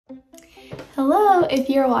Hello, if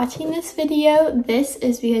you're watching this video, this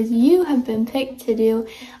is because you have been picked to do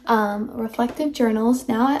reflective journals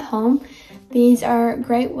now at home. These are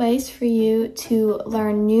great ways for you to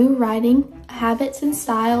learn new writing habits and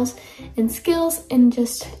styles and skills, and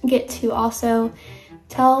just get to also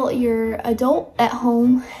tell your adult at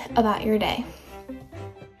home about your day.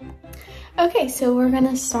 Okay, so we're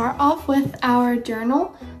gonna start off with our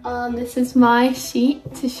journal. This is my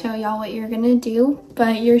sheet to show y'all what you're gonna do,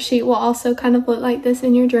 but your sheet will also kind of look like this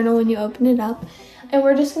in your journal when you open it up. And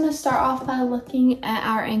we're just gonna start off by looking at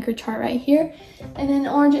our anchor chart right here. And in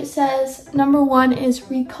orange it says, number 1 is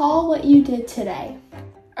recall what you did today.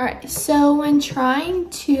 All right, so when trying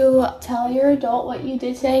to tell your adult what you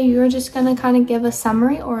did today, you're just gonna kind of give a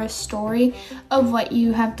summary or a story of what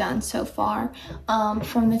you have done so far,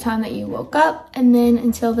 from the time that you woke up and then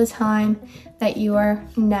until the time that you are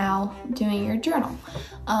now doing your journal.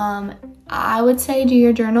 I would say do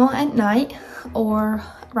your journal at night or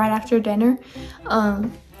right after dinner,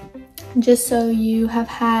 just so you have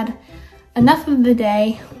had enough of the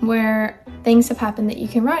day where things have happened that you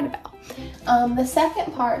can write about. The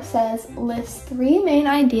second part says list 3 main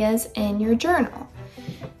ideas in your journal.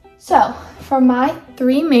 So for my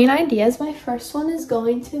 3 main ideas, my first one is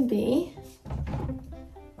going to be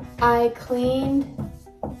I cleaned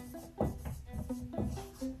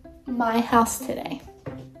my house today.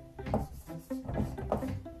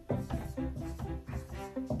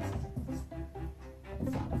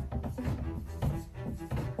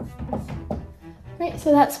 Right,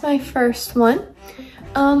 so that's my first one.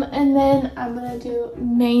 And then I'm gonna do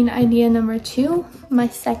main idea number 2. My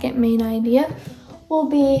second main idea will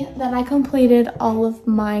be that I completed all of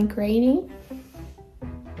my grading.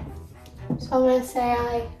 So I'm gonna say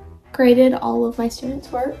I graded all of my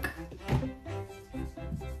students' work.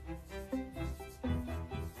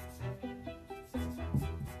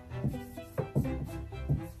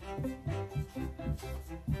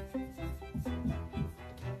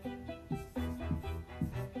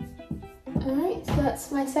 Alright, so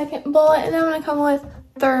that's my second bullet, and then I'm going to come with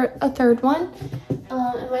a third one.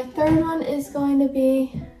 And my third one is going to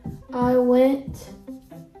be I went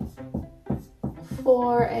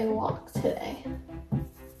for a walk today.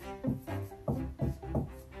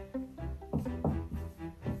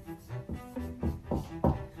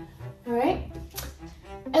 Alright,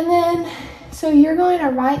 and then so you're going to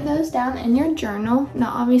write those down in your journal.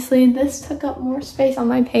 Now obviously this took up more space on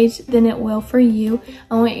my page than it will for you.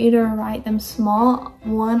 I want you to write them small,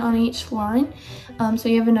 one on each line, so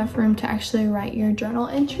you have enough room to actually write your journal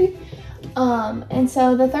entry. And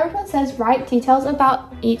so the third one says write details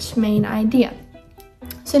about each main idea.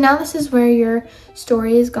 So now this is where your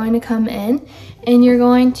story is going to come in, and you're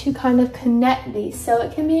going to kind of connect these. So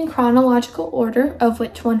it can be in chronological order of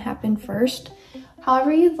which one happened first,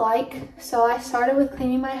 however you'd like. So I started with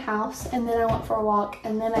cleaning my house, and then I went for a walk,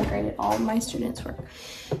 and then I graded all of my students' work.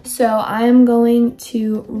 So I'm going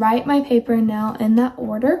to write my paper now in that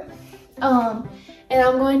order. And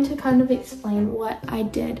I'm going to kind of explain what I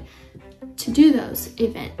did to do those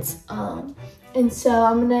events. And so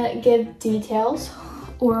I'm gonna give details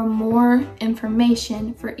or more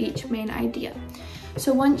information for each main idea.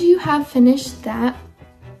 So once you have finished that,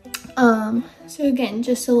 so again,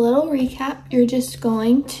 just a little recap, you're just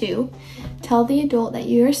going to tell the adult that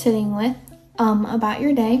you are sitting with about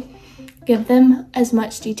your day. Give them as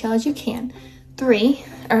much detail as you can.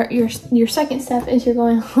 Your second step is you're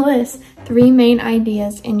going to list 3 main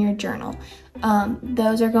ideas in your journal.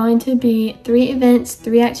 Those are going to be 3 events,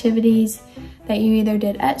 3 activities that you either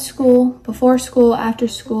did at school, before school, after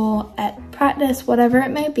school, at practice, whatever it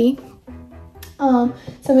may be. Some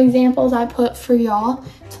examples I put for y'all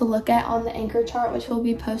to look at on the anchor chart, which will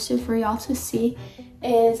be posted for y'all to see,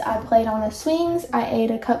 is I played on the swings, I ate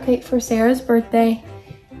a cupcake for Sarah's birthday,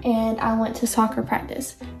 and I went to soccer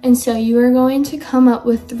practice. And so you are going to come up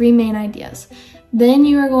with 3 main ideas. Then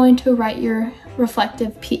you are going to write your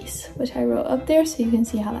reflective piece, which I wrote up there so you can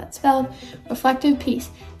see how that's spelled. Reflective piece.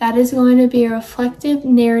 That is going to be a reflective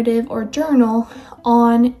narrative or journal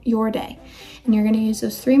on your day. And you're going to use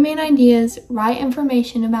those 3 main ideas, write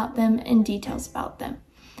information about them and details about them.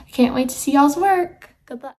 I can't wait to see y'all's work.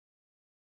 Good luck.